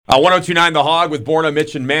1029 The Hog with Borna,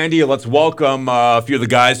 Mitch, and Mandy. Let's welcome a few of the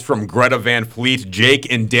guys from Greta Van Fleet,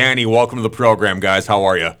 Jake and Danny. Welcome to the program, guys. How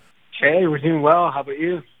are you? Hey, we're doing well. How about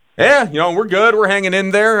you? Yeah, we're good. We're hanging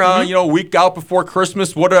in there. A week out before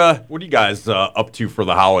Christmas. What are you guys up to for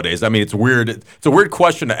the holidays? I mean, it's weird. It's a weird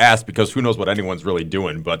question to ask because who knows what anyone's really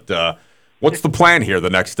doing. But what's the plan here the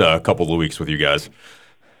next couple of weeks with you guys?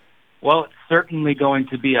 Well, it's certainly going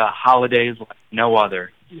to be a holidays like no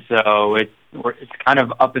other. So it's kind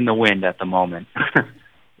of up in the wind at the moment.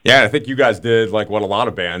 Yeah, I think you guys did like what a lot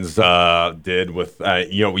of bands did with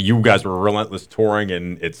you guys were relentless touring,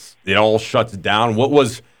 and it all shuts down.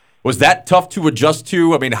 Was that tough to adjust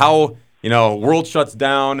to? I mean, how world shuts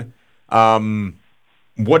down.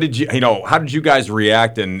 What did how did you guys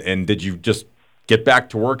react, and did you just get back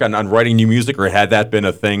to work on writing new music, or had that been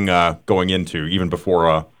a thing going into even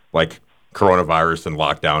before like coronavirus and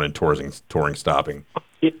lockdown and touring stopping?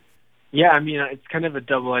 Yeah, I mean, it's kind of a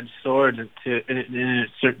double-edged sword to a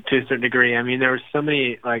certain degree. I mean, there were so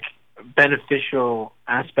many like beneficial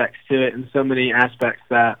aspects to it, and so many aspects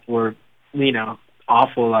that were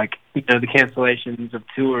awful, like the cancellations of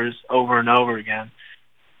tours over and over again.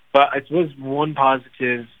 But I suppose one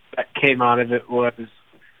positive that came out of it was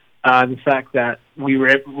the fact that we were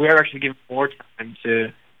actually given more time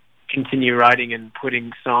to continue writing and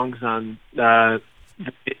putting songs on the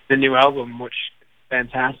new album, which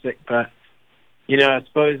fantastic, but I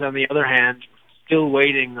suppose on the other hand, still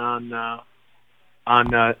waiting on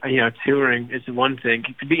touring is one thing.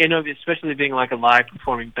 To be, especially being like a live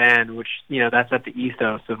performing band, which that's at the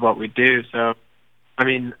ethos of what we do. So, I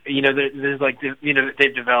mean, there's like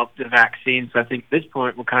they've developed the vaccine, so I think at this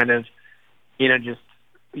point we're kind of just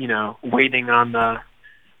waiting on the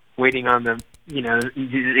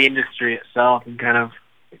the industry itself and kind of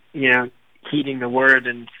heeding the word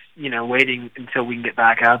and waiting until we can get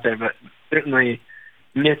back out there, but certainly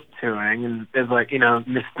missed touring and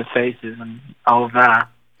missed the faces and all of that.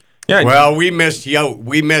 Yeah. Well, we missed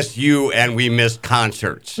you, and we missed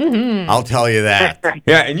concerts. Mm-hmm. I'll tell you that.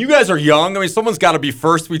 Yeah, and you guys are young. I mean, someone's got to be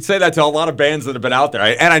first. We'd say that to a lot of bands that have been out there.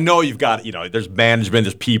 And I know you've got, there's management,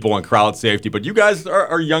 there's people, and crowd safety, but you guys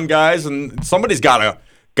are young guys, and somebody's got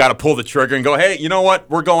to pull the trigger and go, hey, you know what?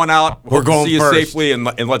 We're going out. We're going see first. You safely, and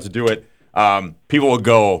let's do it. People will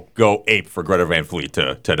go ape for Greta Van Fleet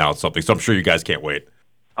to announce something. So I'm sure you guys can't wait.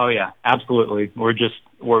 Oh yeah, absolutely. We're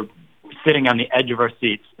sitting on the edge of our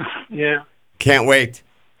seats. Yeah. Can't wait.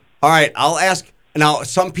 All right, I'll ask now.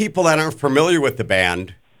 Some people that aren't familiar with the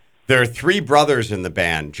band, there are three brothers in the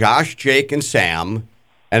band: Josh, Jake, and Sam,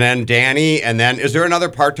 and then Danny. And then is there another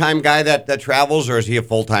part-time guy that travels, or is he a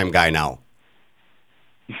full-time guy now?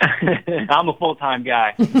 I'm a full-time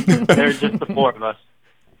guy. There's just the four of us.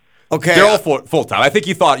 Okay, they're all full time. I think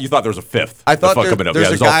you thought there was a fifth. I thought there's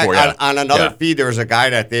a guy all four, on another feed. There was a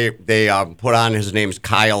guy that they put on. His name's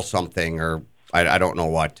Kyle something, or I don't know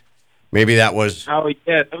what. Maybe that was. Oh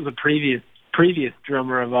yeah, that was a previous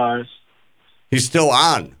drummer of ours. He's still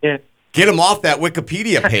on. Yeah. Get him off that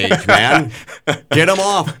Wikipedia page, man. Get him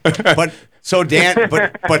off. But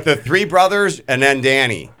the three brothers and then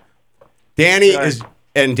Danny. Danny's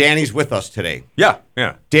with us today. Yeah.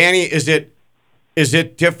 Danny, is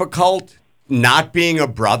it difficult not being a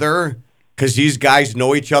brother? Because these guys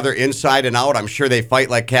know each other inside and out. I'm sure they fight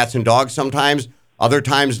like cats and dogs sometimes. Other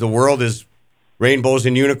times the world is rainbows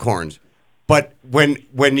and unicorns. But when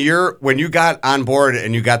you got on board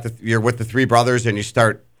and you're with the three brothers and you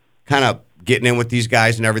start kind of getting in with these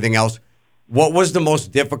guys and everything else, what was the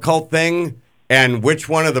most difficult thing, and which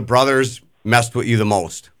one of the brothers messed with you the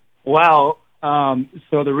most? Well,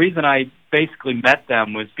 so the reason I basically met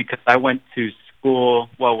them was because I went to school,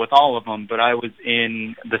 well, with all of them, but I was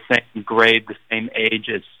in the same grade, the same age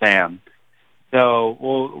as Sam. So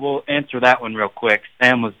we'll answer that one real quick.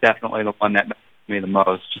 Sam was definitely the one that messed with me the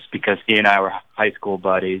most, just because he and I were high school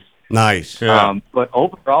buddies. Nice. Yeah. But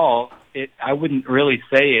overall, I wouldn't really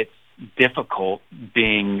say it's difficult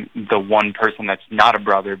being the one person that's not a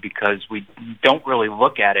brother, because we don't really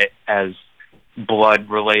look at it as blood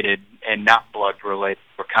related and not blood related.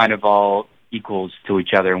 We're kind of all equals to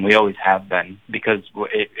each other, and we always have been, because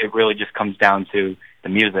it really just comes down to the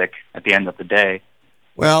music at the end of the day.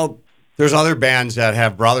 Well, there's other bands that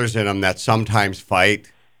have brothers in them that sometimes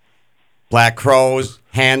fight. Black Crowes,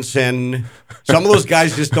 Hanson. Some of those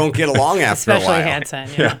guys just don't get along after a while. Especially Hanson.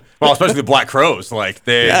 Yeah. Well, especially the Black Crowes, like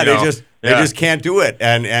they just can't do it.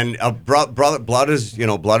 And blood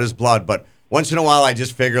is blood. But once in a while, I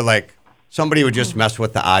just figure like somebody would just mess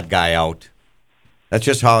with the odd guy out. That's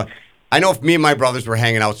just how. I know if me and my brothers were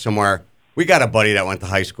hanging out somewhere, we got a buddy that went to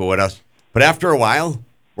high school with us. But after a while,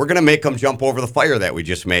 we're going to make them jump over the fire that we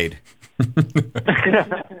just made.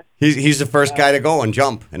 He's the first guy to go and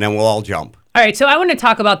jump, and then we'll all jump. All right, so I want to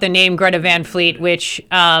talk about the name Greta Van Fleet, which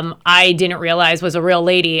I didn't realize was a real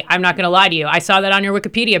lady. I'm not going to lie to you. I saw that on your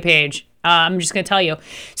Wikipedia page. I'm just going to tell you.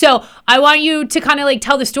 So I want you to kind of like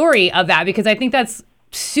tell the story of that, because I think that's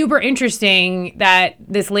super interesting that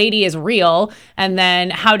this lady is real. And then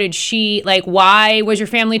how did she, like, why was your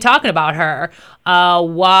family talking about her?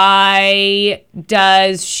 Why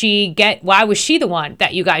was she the one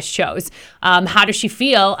that you guys chose? How does she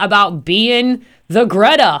feel about being the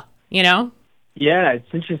Greta, you know? Yeah, it's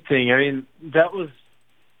interesting. I mean, I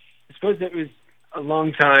suppose it was a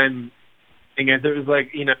long time thing. It was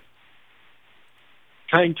like,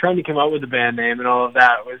 trying to come up with a band name and all of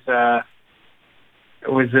that was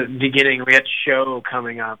the beginning. We had a show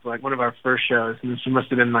coming up, like one of our first shows, and this must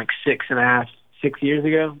have been like 6 years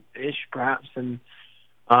ago ish, perhaps. And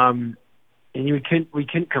we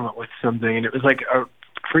couldn't come up with something, and it was like our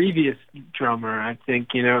previous drummer, I think,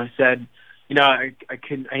 said, I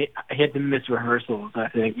couldn't. I had to miss rehearsals, I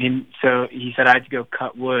think, and so he said I had to go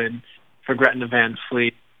cut wood for Greta Van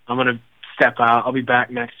Fleet. I'm gonna step out. I'll be back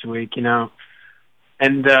next week, and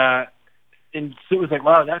so it was like,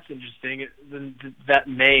 wow, that's interesting. That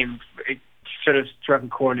name, it sort of struck a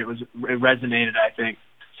chord. It resonated, I think.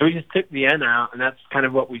 So we just took the N out, and that's kind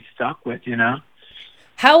of what we stuck with,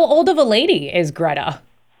 How old of a lady is Greta?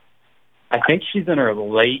 I think she's in her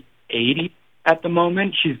late 80s at the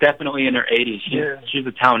moment. She's definitely in her 80s. She's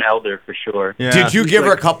a town elder for sure. Yeah. Did you give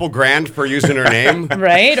her a couple grand for using her name?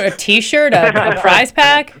 Right? Or a T-shirt, a prize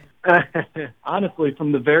pack? Honestly,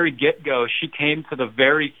 from the very get-go, she came to the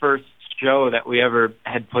very first show that we ever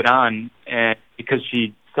had put on, and because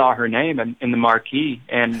she saw her name in the marquee,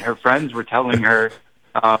 and her friends were telling her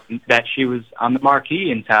that she was on the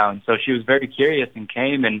marquee in town. So she was very curious and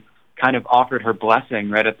came and kind of offered her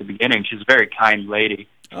blessing right at the beginning. She's a very kind lady.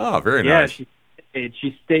 Oh, very nice. Yeah,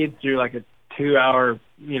 she stayed through like a 2-hour,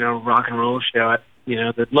 rock and roll show at,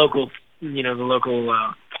 the local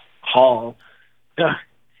hall. It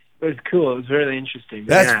was cool. It was really interesting.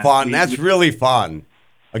 That's fun. That's really fun.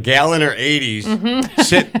 A gal in her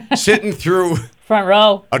 80s sitting through Front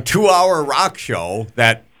row. a 2-hour rock show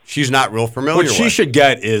that she's not real familiar What with. she should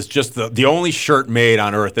get is just the only shirt made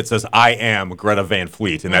on earth that says "I am Greta Van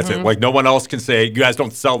Fleet," and that's it. Like no one else can say. You guys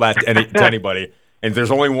don't sell that to anybody. And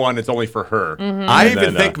there's only one. It's only for her. I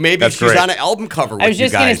even think maybe she's great. on an album cover with I was you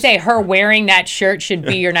just going to guys. say, her wearing that shirt should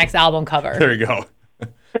be your next album cover. There you go.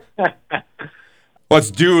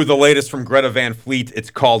 Let's do the latest from Greta Van Fleet.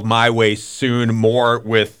 It's called My Way Soon. More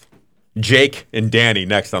with Jake and Danny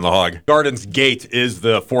next on The Hog. Garden's Gate is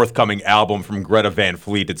the forthcoming album from Greta Van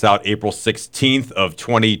Fleet. It's out April 16th of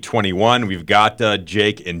 2021. We've got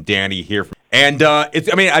Jake and Danny here. And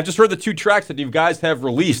I just heard the 2 tracks that you guys have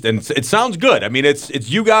released, and it sounds good. I mean, it's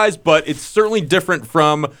you guys, but it's certainly different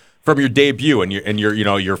from your debut and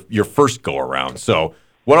your first go around. So,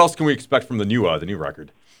 what else can we expect from the new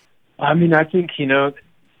record? I mean, I think I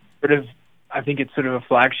think it's sort of a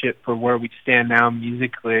flagship for where we stand now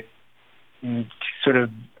musically, and sort of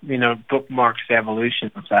bookmarks the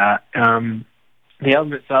evolution of that. The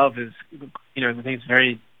album itself is, I think it's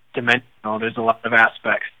very dimensional. There's a lot of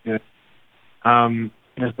aspects to it.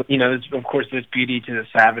 There's of course there's beauty to the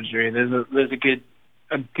savagery. There's a good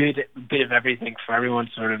bit of everything for everyone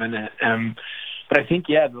sort of in it. But I think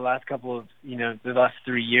the last couple of the last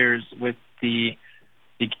 3 years with the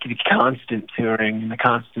constant touring and the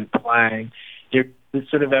constant playing, there's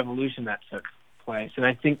sort of evolution that took place. And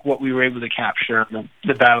I think what we were able to capture on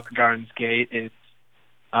the Battle at Garden's Gate is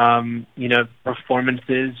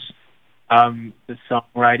performances, the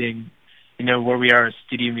songwriting, where we are as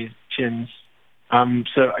studio musicians.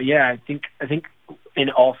 I think in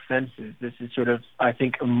all senses, this is sort of, I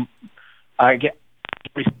think, I get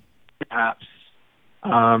perhaps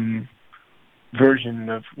version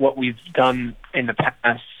of what we've done in the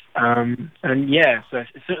past. So I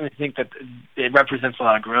certainly think that it represents a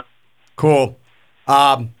lot of growth. Cool.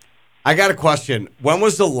 I got a question. When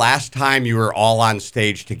was the last time you were all on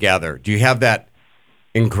stage together? Do you have that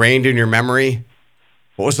ingrained in your memory?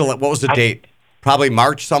 What was the date? Probably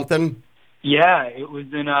March something? Yeah, it was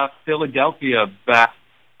in Philadelphia back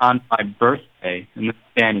on my birthday, and this is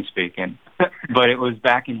Danny speaking. But it was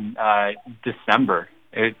back in December.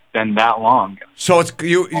 It's been that long. So it's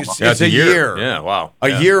a year. Yeah, wow.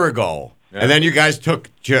 A year ago. Yeah. And then you guys took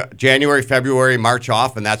January, February, March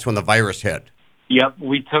off, and that's when the virus hit. Yep,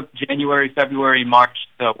 we took January, February, March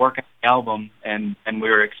to work on the album, and we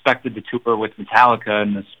were expected to tour with Metallica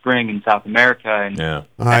in the spring in South America. And, all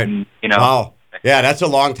right. And, Wow. Yeah, that's a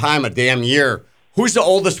long time, a damn year. Who's the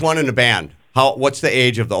oldest one in the band? What's the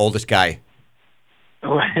age of the oldest guy?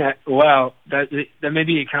 Well, that may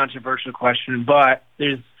be a controversial question, but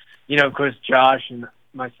there's, of course, Josh and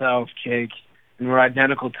myself, Jake, and we're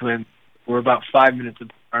identical twins. We're about 5 minutes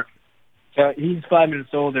apart. So he's 5 minutes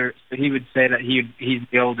older, so he would say that he's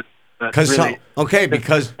the oldest.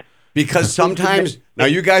 Because sometimes now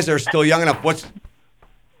you guys are still young enough.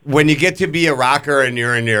 When you get to be a rocker and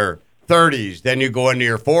you're in your 30s, then you go into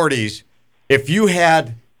your 40s. If you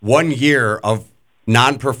had 1 year of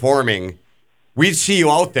non-performing, we'd see you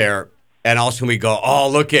out there, and all of a sudden we go, "Oh,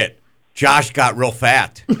 look at Josh got real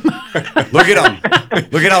fat. Look at him.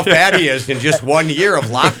 Look at how fat he is in just 1 year of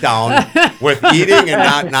lockdown with eating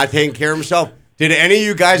and not taking care of himself." Did any of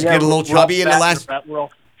you guys get a little chubby in the last?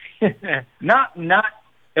 Not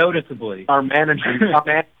noticeably. Our manager.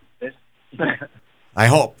 I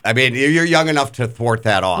hope. I mean, you're young enough to thwart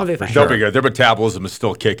that off. For They'll sure. be good. Their metabolism is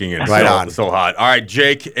still kicking in. Right on. So hot. All right,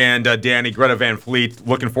 Jake and Danny, Greta Van Fleet,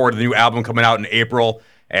 looking forward to the new album coming out in April.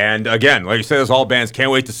 And again, like you said, there's all bands. Can't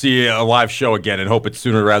wait to see a live show again, and hope it's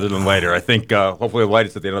sooner rather than later. I think hopefully the light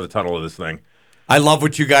is at the end of the tunnel of this thing. I love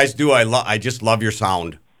what you guys do. I just love your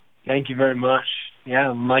sound. Thank you very much.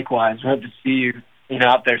 Yeah, likewise. We hope to see you,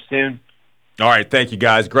 out there soon. All right, thank you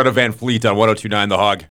guys. Greta Van Fleet on 102.9 The Hog.